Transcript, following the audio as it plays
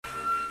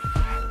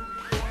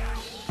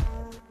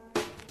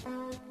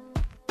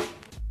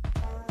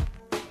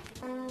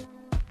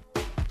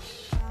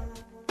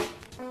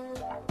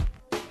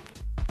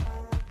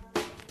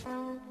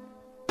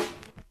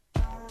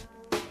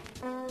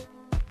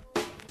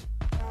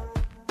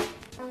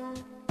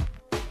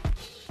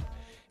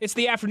It's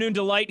the Afternoon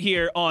Delight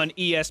here on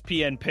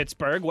ESPN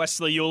Pittsburgh.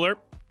 Wesley Euler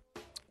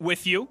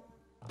with you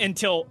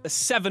until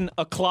 7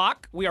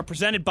 o'clock. We are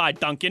presented by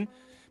Dunkin'.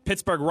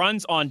 Pittsburgh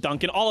runs on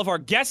Dunkin'. All of our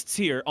guests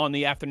here on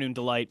the Afternoon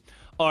Delight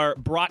are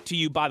brought to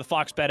you by the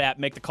Fox Bet app.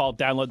 Make the call.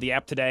 Download the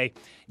app today.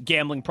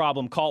 Gambling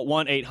problem, call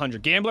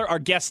 1-800-GAMBLER. Our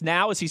guest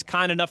now, as he's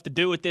kind enough to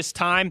do at this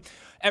time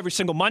every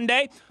single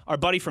Monday, our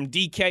buddy from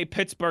DK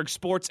Pittsburgh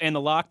Sports and the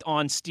Locked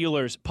On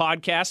Steelers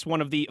podcast, one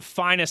of the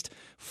finest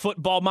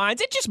football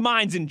minds, and just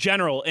minds in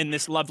general in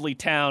this lovely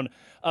town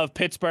of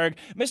Pittsburgh.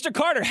 Mr.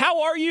 Carter,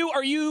 how are you?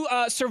 Are you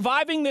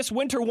surviving this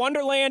winter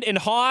wonderland in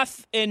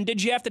Hoth, and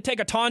did you have to take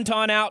a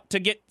Tauntaun out to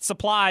get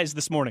supplies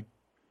this morning?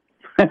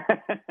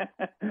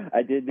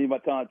 I did need my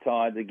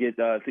Tauntaun to get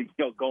to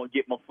go and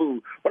get my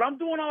food, but I'm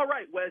doing all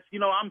right, Wes. You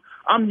know,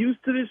 I'm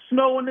used to this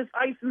snow and this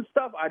ice and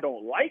stuff. I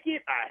don't like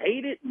it. I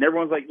hate it, and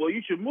everyone's like, "Well,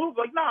 you should move."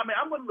 Like, nah, man,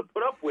 I'm willing to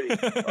put up with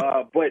it.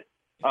 But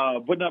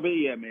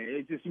yeah, man,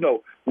 it's just,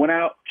 went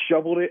out,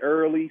 shoveled it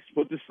early,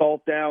 put the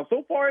salt down.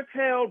 So far, it's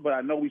held, but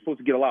I know we're supposed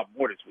to get a lot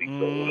more this week.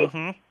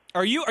 So,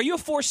 Are you a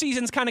Four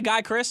Seasons kind of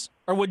guy, Chris,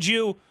 or would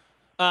you,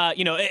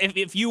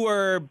 if you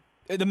were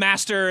the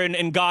master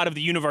and god of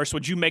the universe,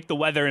 would you make the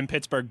weather in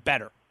Pittsburgh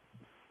better?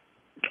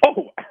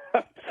 Oh,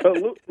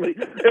 absolutely.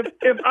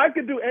 if I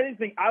could do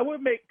anything, I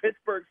would make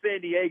Pittsburgh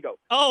San Diego.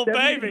 Oh, 70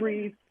 baby.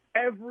 degrees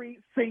every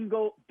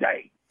single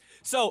day.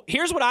 So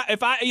here's what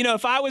if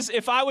I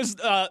was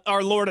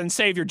our Lord and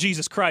Savior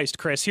Jesus Christ,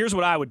 Chris, here's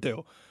what I would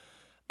do.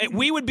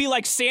 We would be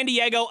like San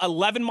Diego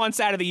 11 months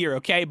out of the year,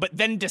 okay? But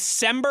then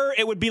December,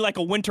 it would be like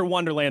a winter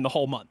wonderland the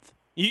whole month.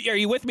 Are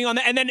you with me on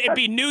that? And then it'd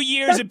be New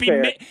Year's, it'd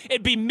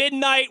be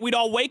midnight. We'd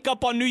all wake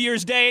up on New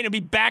Year's Day, and it'd be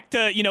back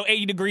to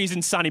 80 degrees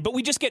and sunny. But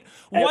we just get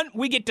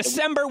we get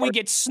December, we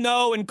get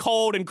snow and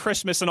cold and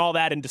Christmas and all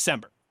that in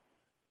December.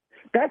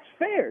 That's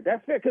fair.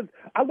 That's fair, because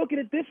I look at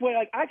it this way.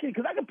 Like I can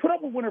put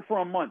up with winter for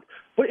a month,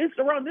 but it's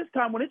around this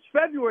time when it's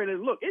February.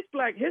 Look, it's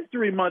Black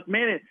History Month,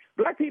 man, and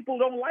black people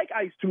don't like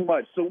ice too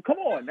much. So come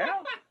on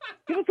now,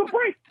 give us a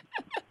break.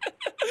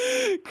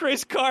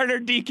 Chris Carter,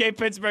 DK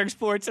Pittsburgh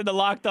Sports and the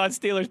Locked On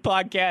Steelers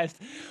podcast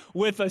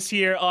with us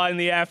here on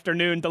the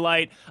Afternoon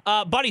Delight.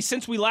 Buddy,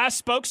 since we last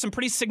spoke, some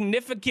pretty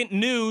significant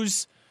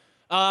news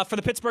for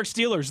the Pittsburgh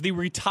Steelers. The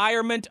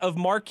retirement of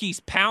Maurkice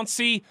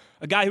Pouncey,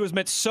 a guy who has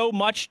meant so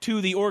much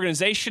to the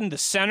organization, the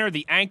center,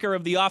 the anchor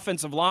of the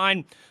offensive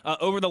line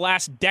over the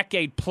last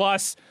decade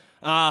plus.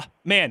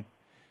 Man,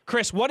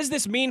 Chris, what does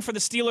this mean for the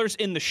Steelers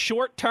in the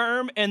short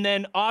term? And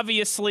then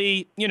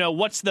obviously,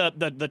 what's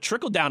the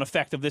trickle-down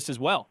effect of this as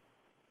well?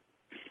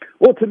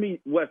 Well, to me,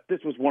 Wes,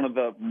 this was one of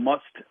the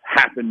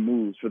must-happen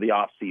moves for the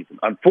offseason.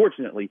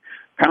 Unfortunately,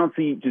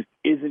 Pouncey just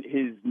isn't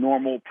his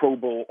normal Pro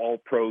Bowl,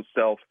 All-Pro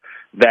self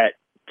that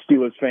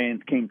Steelers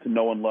fans came to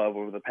know and love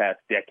over the past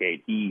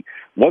decade. He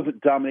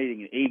wasn't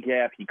dominating an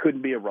A-gap. He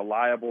couldn't be a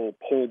reliable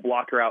pole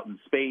blocker out in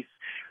space.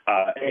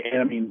 And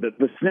I mean,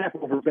 the snap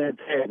over Ben's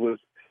head was,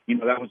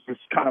 that was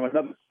just kind of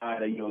another sign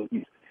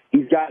that,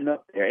 he's gotten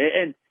up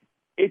there. And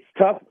it's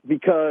tough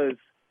because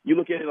you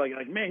look at it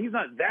like, man, he's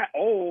not that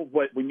old,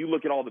 but when you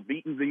look at all the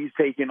beatings that he's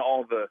taken,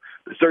 all the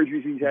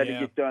surgeries he's had to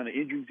get done, the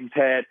injuries he's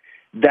had,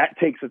 that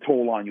takes a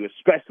toll on you,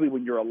 especially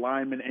when you're a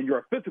lineman and you're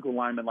a physical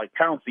lineman like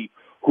Pouncey,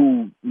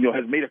 who,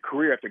 has made a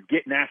career after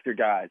getting after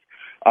guys.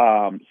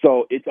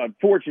 So it's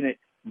unfortunate,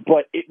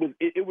 but it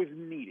was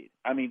needed.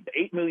 I mean, the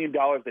 $8 million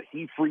that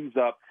he frees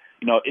up,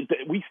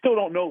 we still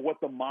don't know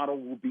what the model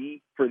will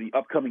be for the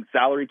upcoming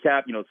salary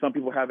cap. Some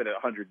people have it at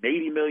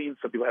 $180 million,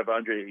 some people have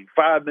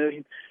 $185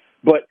 million.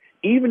 But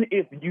even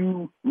if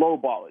you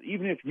lowball it,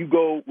 even if you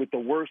go with the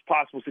worst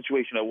possible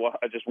situation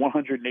of just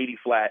 180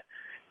 flat,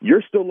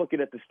 you're still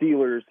looking at the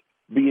Steelers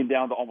being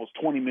down to almost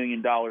 $20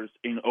 million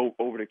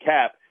over the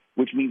cap,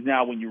 which means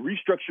now when you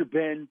restructure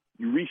Ben,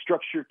 you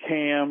restructure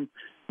Cam,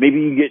 maybe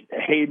you get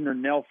Hayden or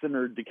Nelson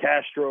or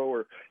DeCastro,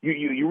 or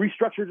you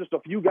restructure just a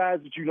few guys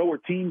that are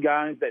team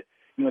guys that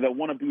that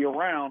want to be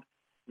around,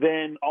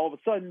 then all of a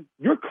sudden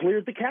you're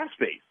cleared the cap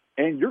space.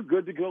 And you're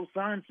good to go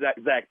sign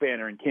Zach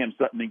Banner and Cam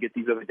Sutton and get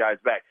these other guys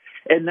back.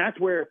 And that's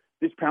where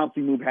this Pouncey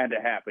move had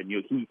to happen.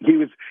 He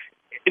was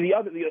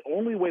the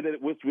only way that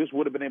this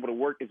would have been able to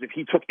work is if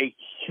he took a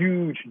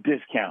huge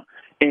discount.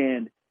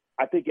 And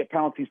I think at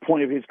Pouncey's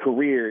point of his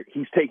career,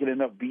 he's taken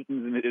enough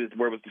beatings, and it is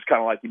where it was just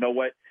kind of like, you know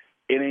what,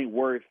 it ain't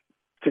worth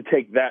to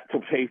take that to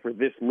pay for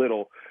this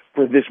little,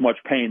 for this much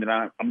pain that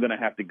I'm going to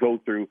have to go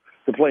through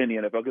to play in the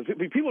NFL.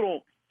 Because people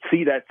don't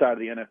see that side of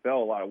the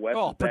NFL a lot of West.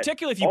 Oh,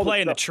 particularly if you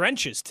play in the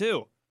trenches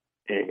too.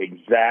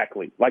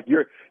 Exactly, like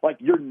your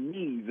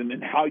knees and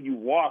then how you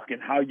walk and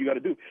how you got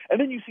to do. And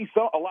then you see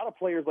a lot of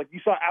players, like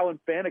you saw Alan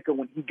Faneca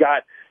when he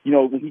got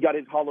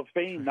his Hall of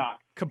Fame knock.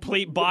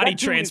 Complete body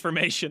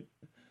transformation.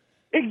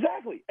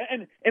 Exactly,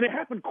 and it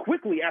happened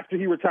quickly after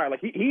he retired. Like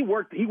he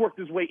worked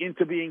his way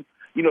into being,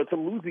 to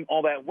losing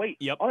all that weight.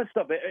 Yep. All that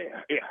stuff.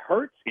 It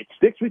hurts. It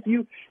sticks with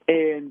you.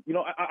 And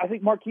I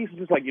think Maurkice is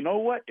just like, you know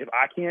what? If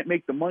I can't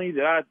make the money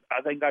that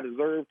I think I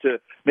deserve to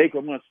make,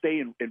 I'm going to stay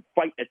and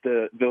fight at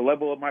the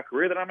level of my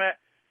career that I'm at.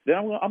 then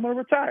I'm going to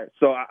retire.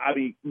 So, I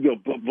mean,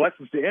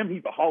 blessings to him.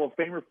 He's a Hall of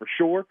Famer for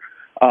sure.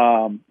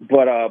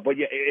 But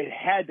yeah, it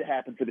had to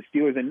happen for the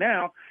Steelers. And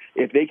now,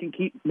 if they can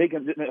keep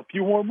making a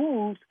few more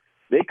moves,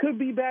 they could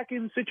be back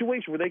in a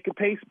situation where they could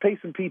pay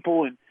some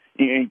people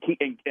and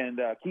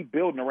keep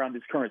building around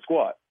this current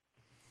squad.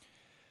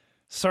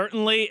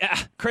 Certainly.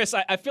 Chris,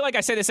 I feel like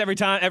I say this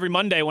every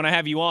Monday when I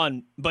have you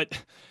on,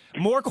 but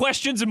more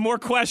questions and more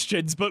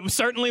questions, but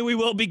certainly we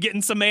will be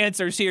getting some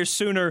answers here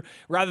sooner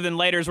rather than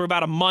later, as we're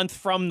about a month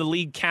from the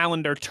league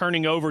calendar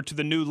turning over to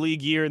the new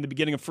league year and the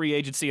beginning of free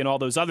agency and all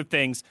those other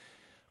things.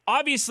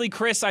 Obviously,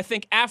 Chris, I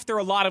think after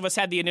a lot of us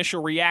had the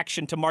initial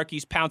reaction to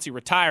Maurkice Pouncey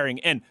retiring,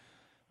 and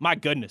my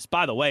goodness,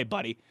 by the way,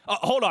 buddy,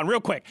 hold on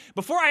real quick.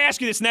 Before I ask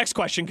you this next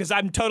question, because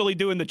I'm totally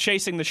doing the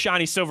chasing the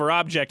shiny silver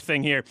object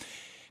thing here,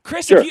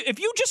 Chris, sure. if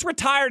you just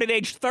retired at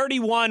age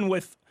 31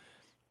 with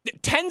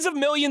tens of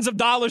millions of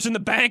dollars in the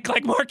bank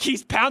like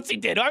Maurkice Pouncey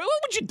did, what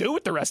would you do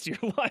with the rest of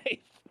your life?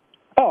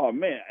 Oh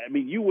man, I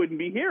mean, you wouldn't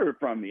be hearing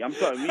from me. I'm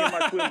sorry, me and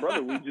my twin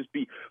brother,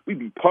 we'd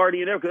be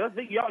partying there, because I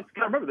think y'all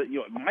gotta remember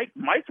that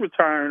Mike's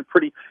retiring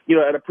pretty,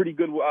 at a pretty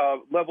good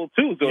level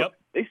too. So yep.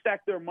 They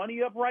stack their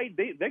money up right.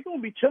 They're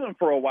gonna be chilling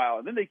for a while,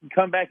 and then they can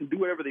come back and do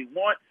whatever they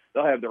want.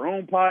 They'll have their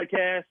own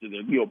podcast, and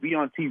they'll be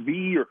on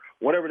TV or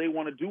whatever they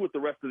want to do with the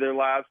rest of their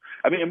lives.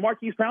 I mean, and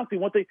Maurkice Pouncey,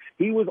 one thing,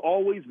 he was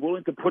always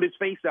willing to put his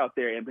face out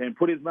there and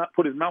put his mouth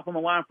on the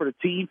line for the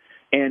team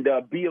and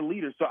be a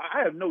leader. So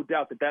I have no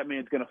doubt that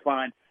man's going to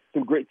find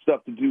some great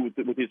stuff to do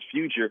with his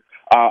future.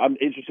 I'm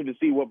interested to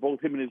see what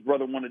both him and his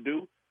brother want to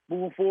do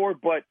moving forward.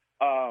 But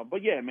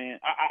yeah, man,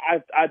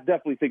 I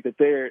definitely think that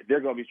they're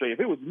going to be straight. If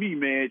it was me,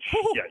 man,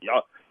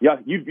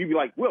 you'd be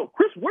like, well,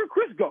 where'd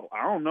Chris go?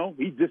 I don't know.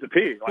 He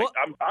disappeared. Like well,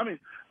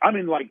 I'm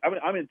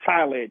in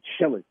Thailand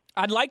chilling.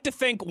 I'd like to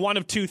think one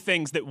of two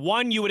things: that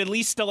one, you would at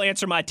least still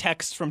answer my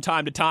texts from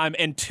time to time,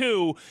 and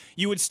two,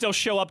 you would still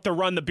show up to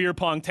run the beer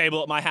pong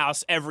table at my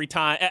house every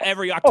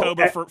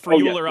October for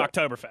Euler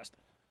Oktoberfest.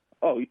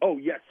 Oh,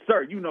 yes,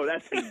 sir.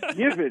 That's a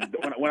given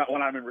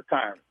when I'm in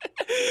retirement.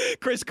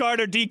 Chris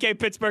Carter, DK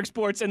Pittsburgh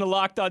Sports, and the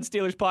Locked On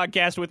Steelers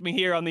podcast with me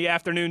here on the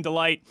Afternoon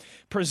Delight,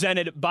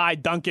 presented by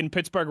Dunkin'.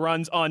 Pittsburgh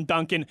runs on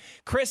Dunkin'.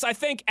 Chris, I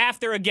think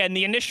after, again,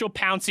 the initial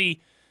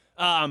Pouncey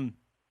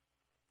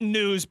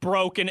news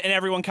broke and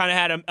everyone kind of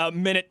had a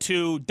minute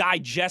to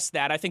digest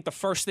that, I think the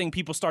first thing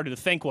people started to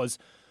think was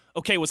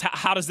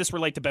how does this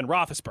relate to Ben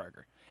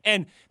Roethlisberger?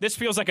 And this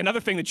feels like another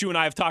thing that you and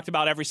I have talked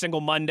about every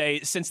single Monday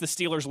since the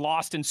Steelers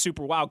lost in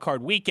Super Wildcard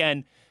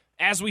Weekend.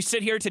 As we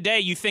sit here today,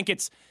 you think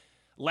it's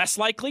less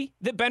likely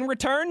that Ben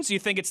returns? You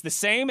think it's the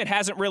same? It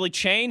hasn't really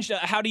changed?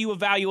 How do you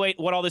evaluate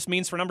what all this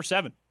means for number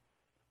 7?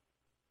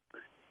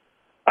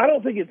 I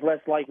don't think it's less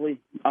likely.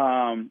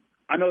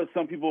 I know that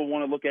some people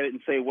want to look at it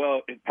and say,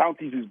 well, if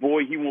Pouncey's his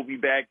boy, he won't be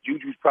back.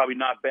 Juju's probably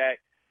not back.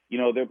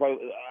 They're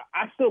probably.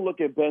 I still look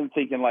at Ben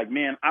thinking like,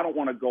 man, I don't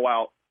want to go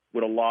out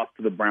with a loss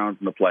to the Browns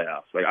in the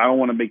playoffs. Like, I don't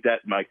want to make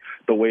that like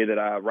the way that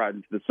I ride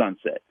into the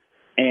sunset.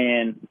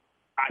 And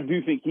I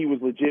do think he was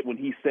legit when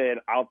he said,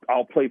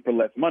 I'll play for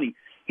less money.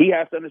 He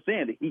has to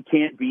understand that he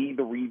can't be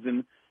the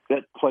reason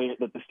that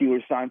the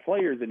Steelers sign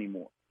players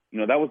anymore.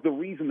 That was the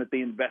reason that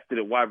they invested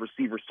at wide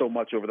receiver so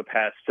much over the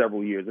past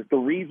several years. It's the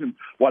reason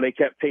why they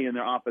kept paying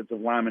their offensive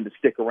linemen to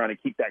stick around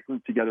and keep that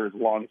group together as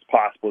long as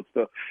possible.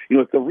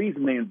 It's the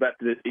reason they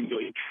invested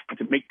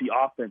to make the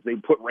offense. They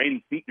put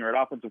Randy Fichtner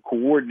at offensive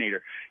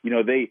coordinator.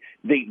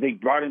 They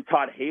brought in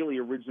Todd Haley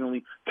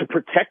originally to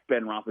protect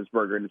Ben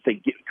Roethlisberger and to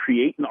say,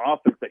 create an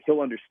offense that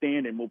he'll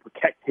understand and will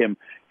protect him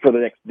for the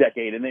next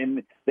decade. And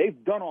then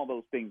they've done all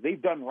those things.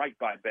 They've done right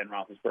by Ben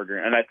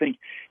Roethlisberger, and I think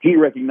he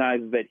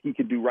recognizes that he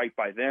could do right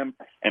by them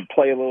and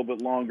play a little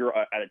bit longer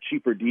at a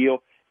cheaper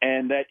deal.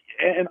 And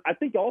I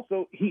think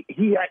also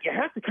you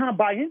have to kind of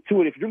buy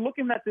into it if you're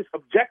looking at this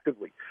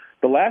objectively.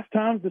 The last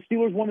time the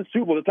Steelers won the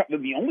Super Bowl,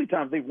 the only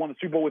time they've won the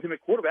Super Bowl with him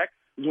at quarterback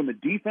was when the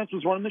defense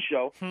was running the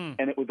show,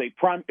 and it was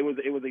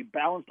a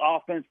balanced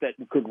offense that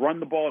could run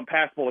the ball and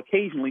pass the ball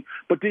occasionally,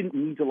 but didn't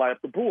need to light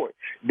up the board.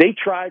 They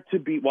tried to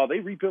while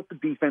they rebuilt the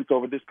defense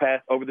over this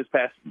past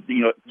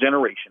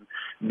generation,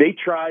 they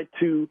tried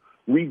to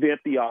revamp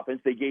the offense.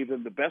 They gave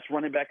them the best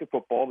running back in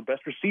football, the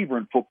best receiver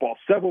in football,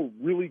 several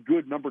really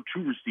good number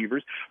 2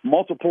 receivers,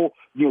 multiple,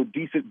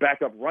 decent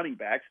backup running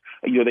backs.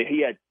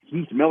 He had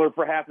Heath Miller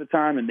for half the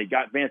time, and they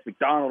got Vance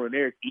McDonald and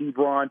Eric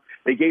Ebron.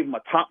 They gave him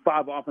a top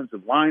 5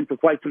 offensive line for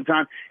quite some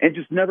time, and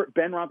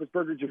Ben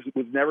Roethlisberger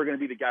was never going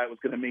to be the guy that was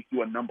going to make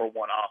you a number 1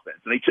 offense.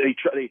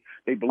 And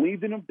they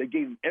believed in him. They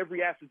gave him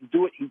every asset to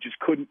do it. He just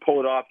couldn't pull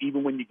it off,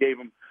 even when you gave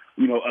him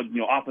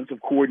offensive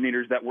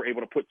coordinators that were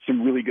able to put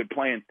some really good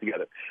plans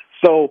together.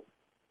 So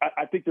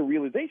I think the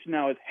realization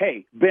now is,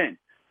 hey, Ben,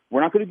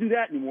 we're not going to do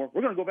that anymore.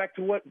 We're going to go back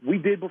to what we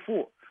did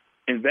before.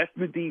 Invest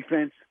in the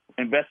defense,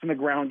 invest in the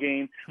ground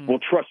game. We'll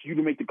trust you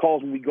to make the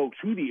calls when we go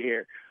to the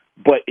air,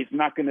 but it's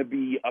not going to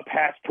be a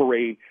pass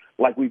parade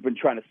like we've been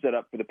trying to set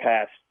up for the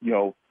past,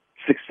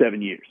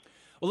 6-7 years.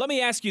 Well, let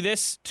me ask you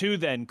this too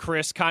then,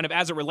 Chris, kind of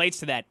as it relates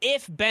to that.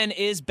 If Ben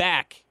is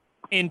back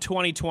in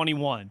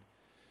 2021,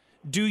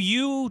 Do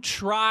you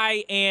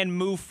try and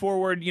move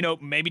forward,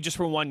 maybe just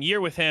for 1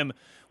 year with him,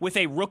 with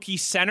a rookie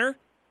center?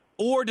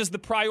 Or does the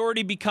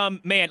priority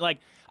become,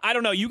 I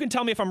don't know, you can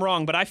tell me if I'm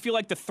wrong, but I feel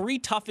like the three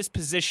toughest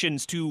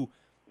positions to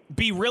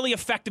be really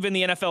effective in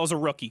the NFL as a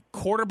rookie: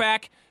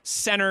 quarterback,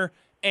 center,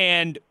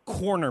 and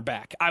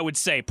cornerback, I would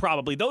say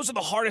probably. Those are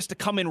the hardest to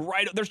come in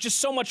right.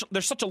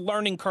 There's such a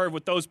learning curve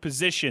with those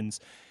positions.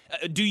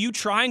 Do you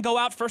try and go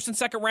out first and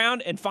second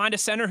round and find a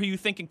center who you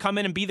think can come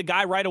in and be the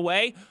guy right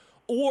away?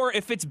 Or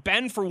if it's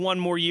Ben for one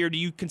more year, do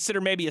you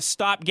consider maybe a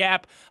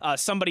stopgap,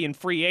 somebody in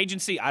free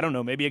agency? I don't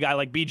know, maybe a guy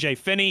like B.J.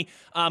 Finney,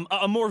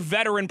 a more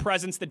veteran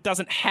presence that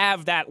doesn't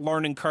have that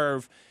learning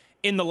curve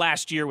in the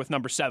last year with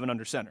number 7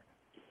 under center?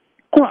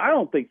 Well, I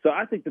don't think so.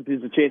 I think that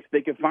there's a chance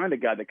they can find a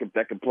guy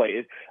that can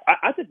play.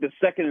 I think the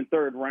second and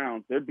third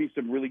rounds, there'd be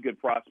some really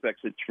good prospects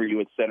for you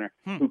at center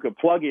who could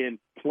plug in,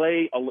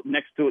 play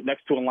next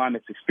to a line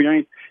that's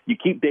experienced. You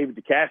keep David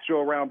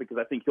DeCastro around because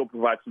I think he'll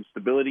provide some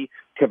stability.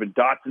 Kevin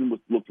Dotson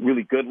looked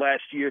really good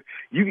last year.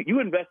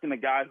 You invest in a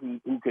guy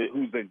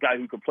who's a guy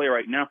who could play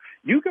right now.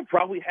 You could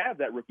probably have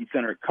that rookie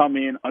center come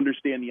in,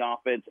 understand the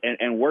offense,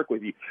 and work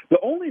with you. The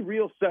only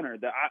real center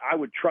that I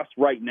would trust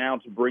right now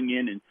to bring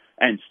in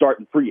and start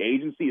in free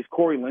agency is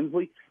Corey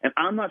Linsley, and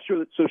I'm not sure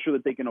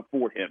that they can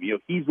afford him.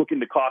 He's looking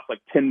to cost like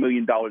 $10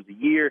 million a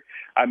year.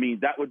 I mean,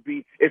 that would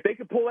be, if they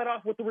could pull that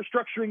off with the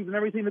restructurings and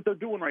everything that they're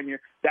doing right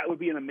here, that would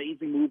be an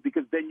amazing move,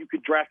 because then you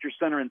could draft your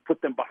center and put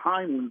them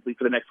behind Linsley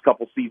for the next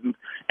couple seasons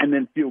and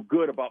then feel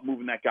good about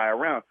moving that guy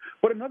around.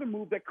 But another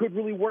move that could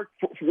really work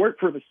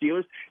for the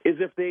Steelers is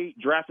if they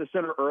draft a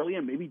center early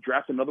and maybe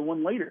draft another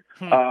one later.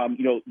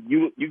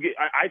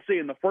 I'd say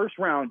in the first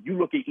round, you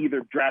look at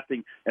either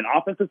drafting an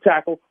offensive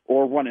tackle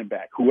or a running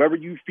back. Whoever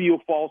you feel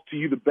falls to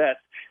you the best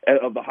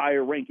of the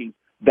higher rankings,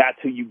 that's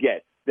who you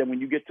get. Then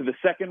when you get to the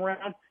second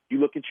round, you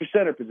look at your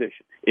center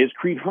position. Is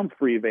Creed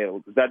Humphrey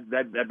available?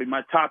 That'd be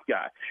my top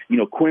guy.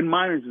 Quinn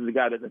Miners is a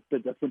guy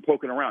that's been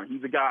poking around.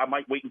 He's a guy I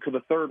might wait until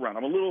the third round.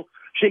 I'm a little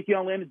shaky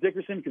on Landon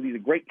Dickerson because he's a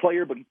great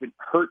player, but he's been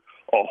hurt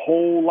a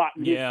whole lot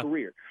in his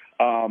career.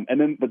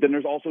 But then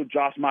there's also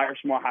Josh Myers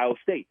from Ohio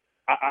State.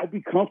 I'd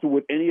be comfortable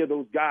with any of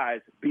those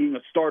guys being a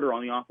starter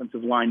on the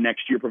offensive line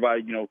next year,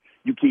 provided,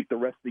 you keep the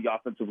rest of the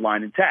offensive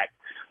line intact.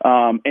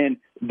 And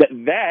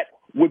that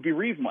would be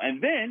reasonable.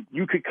 And then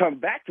you could come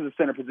back to the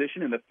center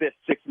position in the 5th,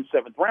 6th, and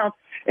 7th round.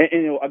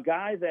 And a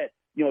guy that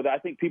I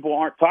think people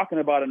aren't talking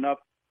about enough,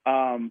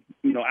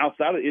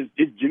 outside of is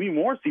Jimmy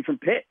Morrissey from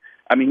Pitt.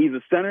 I mean, he's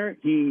a center.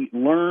 He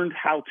learned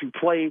how to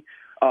play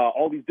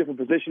all these different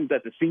positions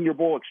at the Senior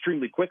Bowl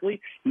extremely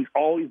quickly. He's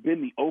always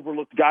been the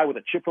overlooked guy with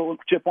a chip on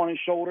his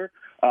shoulder.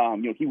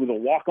 He was a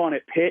walk-on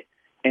at Pitt,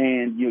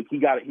 and I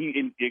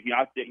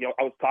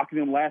was talking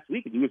to him last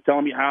week, and he was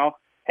telling me how,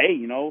 hey,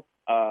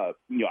 I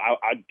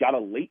got a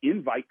late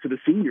invite to the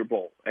Senior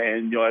Bowl,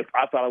 and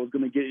I thought I was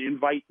going to get an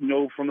invite,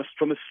 from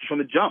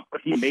the jump,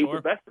 but he made the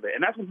best of it,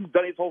 and that's what he's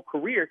done his whole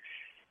career.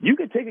 You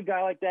could take a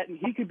guy like that, and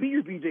he could be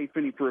your B.J.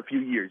 Finney for a few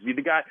years. You're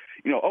the guy,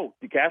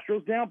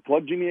 DeCastro's down,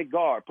 plug Jimmy at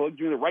guard, plug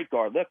Jimmy at right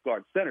guard, left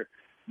guard, center.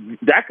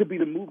 That could be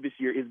the move this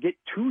year, is get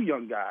 2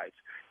 young guys,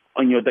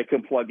 that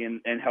can plug in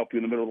and help you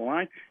in the middle of the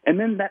line, and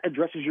then that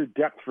addresses your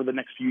depth for the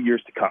next few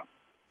years to come.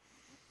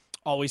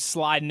 Always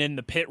sliding in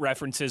the Pitt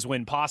references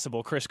when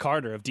possible. Chris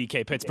Carter of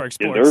DK Pittsburgh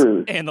Sports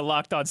and the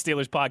Locked On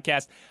Steelers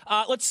podcast.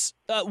 Let's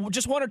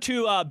just one or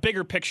two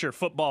bigger picture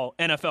football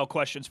NFL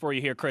questions for you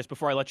here, Chris,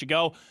 before I let you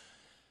go.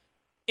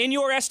 In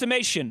your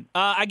estimation,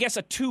 I guess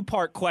a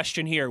 2-part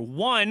question here.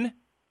 1,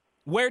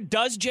 where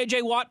does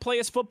J.J. Watt play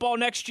his football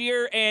next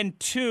year? And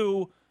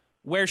 2,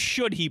 where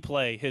should he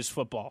play his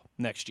football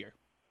next year?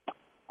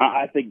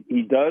 I think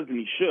he does, and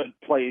he should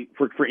play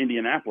for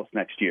Indianapolis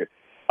next year.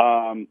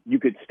 You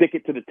could stick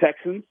it to the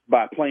Texans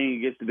by playing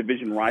against the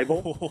division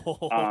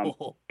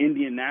rival.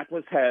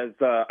 Indianapolis has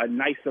a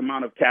nice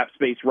amount of cap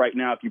space right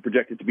now. If you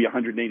project it to be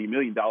 $180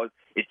 million,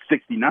 it's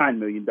 $69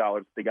 million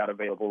they got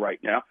available right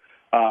now.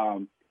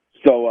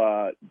 So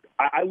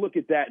I look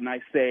at that and I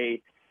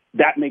say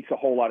that makes a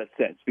whole lot of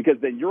sense, because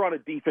then you're on a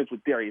defense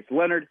with Darius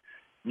Leonard.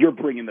 You're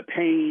bringing the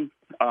pain.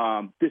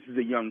 This is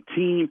a young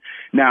team.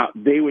 Now,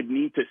 they would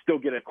need to still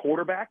get a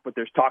quarterback, but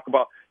there's talk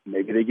about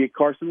maybe they get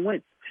Carson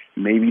Wentz.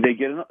 Maybe they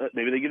get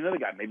another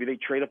guy. Maybe they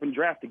trade up and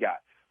draft a guy.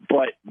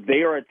 But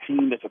they are a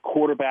team that's a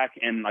quarterback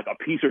and like a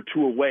piece or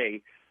two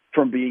away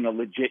from being a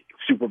legit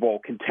Super Bowl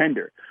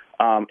contender.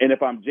 And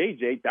if I'm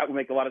JJ, that would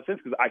make a lot of sense,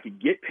 because I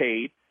could get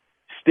paid,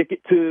 stick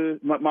it to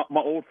my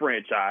old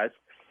franchise,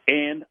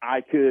 and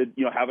I could,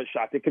 have a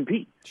shot to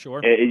compete.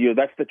 Sure.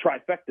 That's the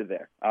trifecta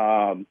there.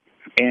 The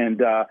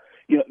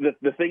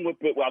thing with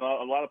a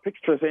lot of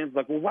Pittsburgh fans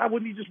like, well, why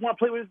wouldn't he just want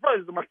to play with his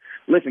brothers? I'm like,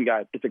 listen,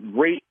 guys, it's a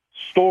great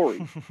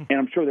story, and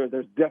I'm sure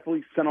there's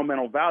definitely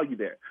sentimental value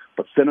there.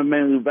 But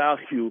sentimental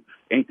value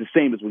ain't the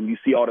same as when you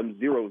see all them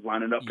zeros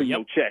lining up for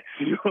your checks.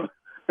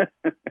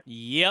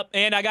 Yep.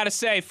 And I got to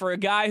say, for a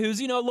guy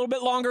who's a little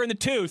bit longer in the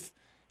tooth,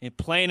 and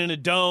playing in a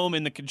dome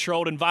in the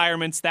controlled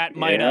environments, that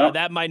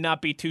might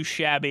not be too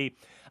shabby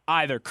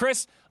either.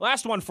 Chris,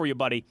 last one for you,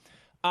 buddy.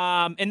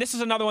 And this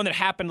is another one that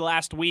happened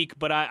last week,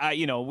 but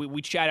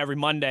we chat every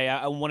Monday.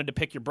 I wanted to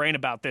pick your brain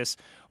about this.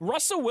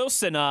 Russell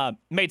Wilson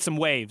made some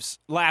waves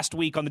last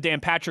week on the Dan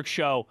Patrick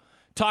Show,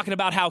 talking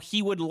about how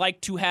he would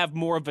like to have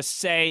more of a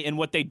say in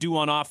what they do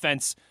on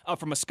offense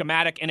from a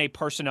schematic and a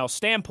personnel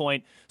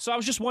standpoint. So I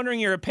was just wondering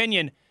your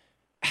opinion.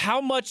 How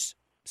much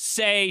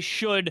say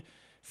should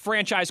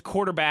franchise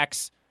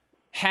quarterbacks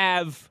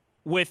have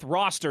with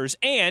rosters?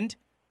 And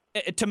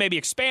to maybe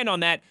expand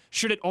on that,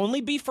 should it only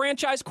be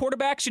franchise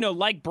quarterbacks,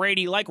 like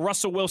Brady, like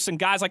Russell Wilson,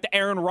 guys like the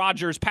Aaron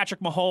Rodgers, Patrick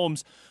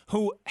Mahomes,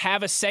 who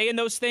have a say in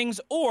those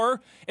things?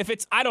 Or if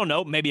it's, I don't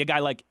know, maybe a guy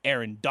like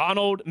Aaron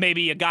Donald,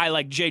 maybe a guy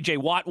like J.J.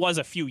 Watt was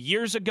a few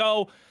years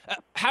ago.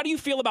 How do you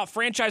feel about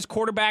franchise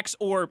quarterbacks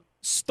or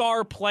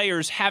star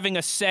players having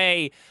a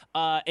say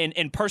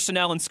in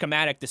personnel and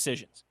schematic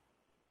decisions?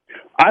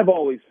 I've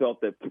always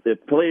felt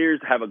that players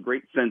have a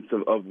great sense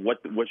of what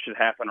should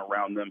happen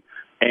around them.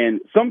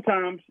 And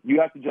sometimes you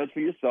have to judge for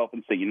yourself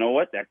and say, you know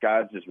what, that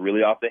guy's just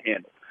really off the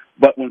handle.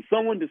 But when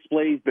someone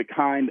displays the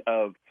kind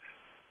of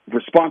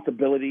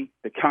responsibility,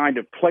 the kind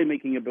of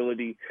playmaking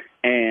ability,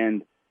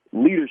 and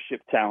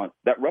leadership talent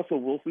that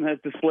Russell Wilson has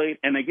displayed,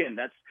 and again,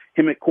 that's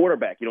him at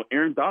quarterback.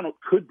 Aaron Donald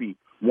could be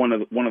one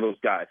of those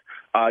guys.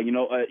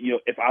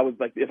 If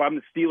I'm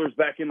the Steelers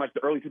back in like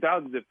the early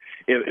 2000s,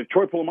 if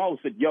Troy Polamalu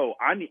said, "Yo,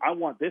 I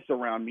want this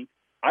around me,"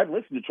 I'd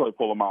listen to Troy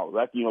Polamalu.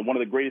 That's one of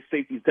the greatest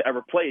safeties to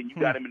ever play, and you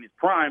got him in his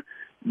prime.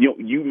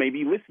 You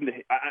maybe listen to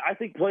him. I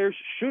think players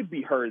should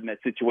be heard in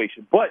that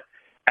situation, but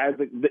as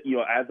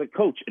a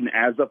coach and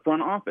as a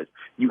front office,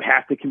 you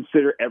have to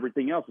consider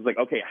everything else. It's like,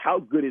 okay, how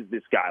good is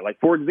this guy? Like,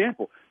 for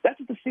example, that's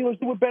what the Steelers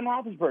did with Ben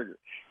Roethlisberger.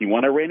 He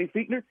wanted Randy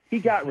Fichtner, he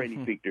got Randy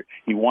Fichtner.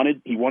 He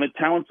wanted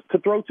talent to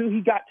throw to, he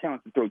got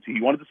talent to throw to.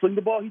 He wanted to sling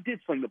the ball, he did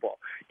sling the ball.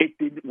 It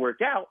didn't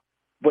work out,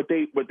 but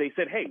they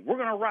said, hey, we're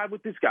going to ride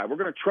with this guy. We're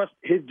going to trust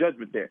his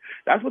judgment there.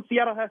 That's what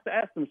Seattle has to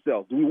ask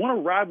themselves. Do we want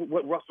to ride with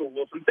what Russell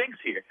Wilson thinks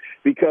here?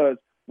 Because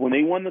when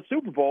they won the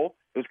Super Bowl,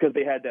 it was because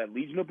they had that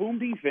Legion of Boom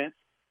defense.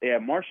 They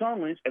had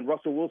Marshawn Lynch, and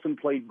Russell Wilson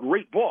played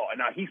great ball. And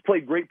now he's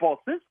played great ball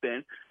since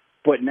then,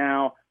 but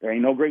now there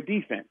ain't no great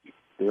defense.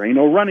 There ain't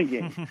no running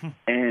game.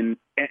 and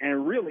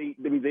really,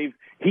 I mean,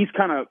 he's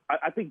kind of –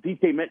 I think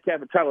DK Metcalf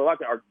and Tyler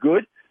Lockett are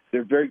good.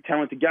 They're very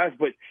talented guys,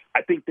 but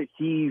I think that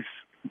he's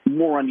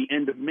more on the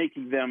end of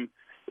making them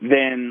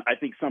than I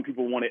think some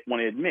people want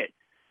to admit.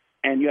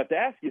 And you have to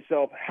ask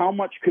yourself, how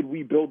much could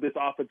we build this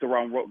offense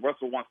around what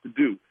Russell wants to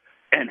do?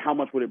 And how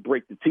much would it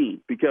break the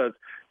team? Because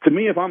to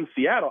me, if I'm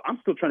Seattle, I'm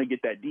still trying to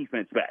get that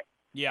defense back,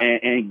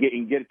 and get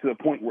it to the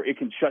point where it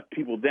can shut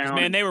people down.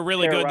 Man, they were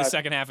really good in the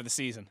second half of the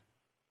season.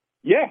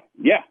 Yeah,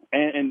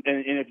 and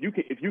if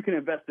you can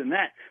invest in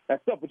that,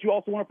 that's up. But you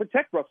also want to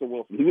protect Russell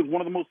Wilson. He was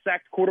one of the most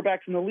sacked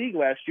quarterbacks in the league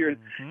last year, and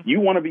you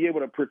want to be able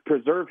to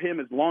preserve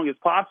him as long as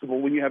possible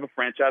when you have a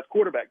franchise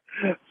quarterback.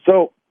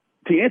 So,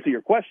 to answer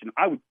your question,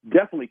 I would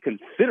definitely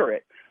consider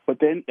it. But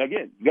then,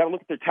 again, you got to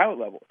look at their talent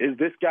level. Is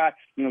this guy,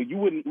 you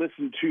wouldn't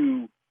listen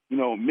to,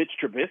 Mitch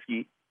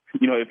Trubisky,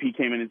 if he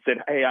came in and said,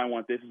 hey, I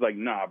want this. It's like,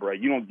 nah, bro,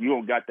 you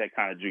don't got that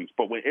kind of juice.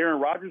 But when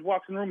Aaron Rodgers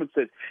walks in the room and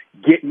says,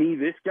 get me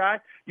this guy,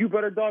 you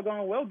better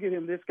doggone well get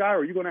him this guy,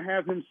 or you're going to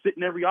have him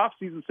sitting every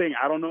offseason saying,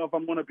 I don't know if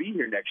I'm going to be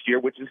here next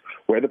year, which is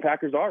where the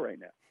Packers are right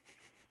now.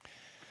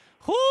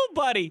 Whoo,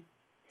 buddy.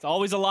 It's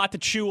always a lot to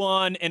chew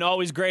on and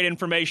always great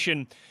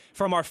information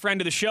from our friend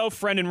of the show,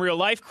 friend in real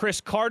life,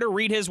 Chris Carter.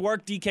 Read his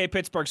work, DK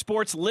Pittsburgh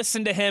Sports.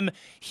 Listen to him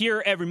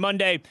here every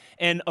Monday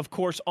and, of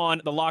course,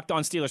 on the Locked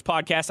On Steelers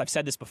podcast. I've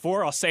said this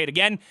before. I'll say it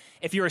again.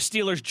 If you're a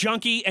Steelers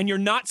junkie and you're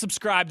not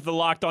subscribed to the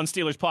Locked On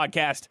Steelers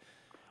podcast,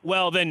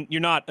 well, then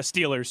you're not a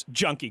Steelers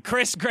junkie.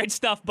 Chris, great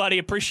stuff, buddy.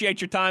 Appreciate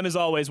your time as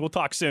always. We'll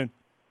talk soon.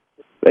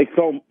 Thanks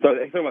so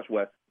much,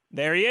 Wes.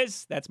 There he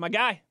is. That's my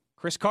guy,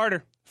 Chris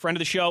Carter, friend of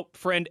the show,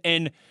 friend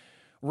in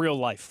real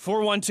life.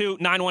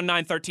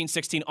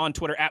 412-919-1316 on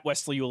Twitter, at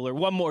Wesley Euler.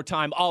 One more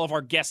time, all of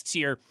our guests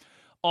here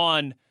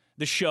on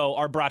the show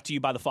are brought to you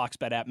by the Fox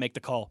Bet app. Make the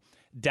call.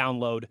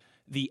 Download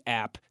the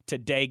app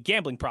today.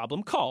 Gambling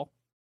problem? Call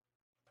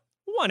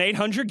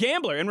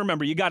 1-800-GAMBLER. And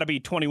remember, you got to be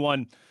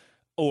 21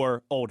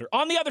 or older.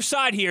 On the other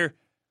side here,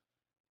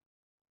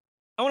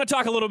 I want to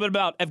talk a little bit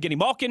about Evgeny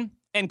Malkin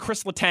and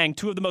Chris Letang,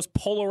 two of the most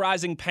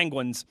polarizing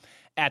Penguins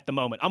at the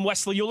moment. I'm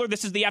Wesley Euler.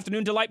 This is the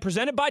Afternoon Delight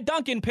presented by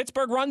Dunkin'.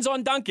 Pittsburgh runs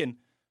on Dunkin'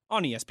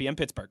 on ESPN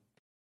Pittsburgh.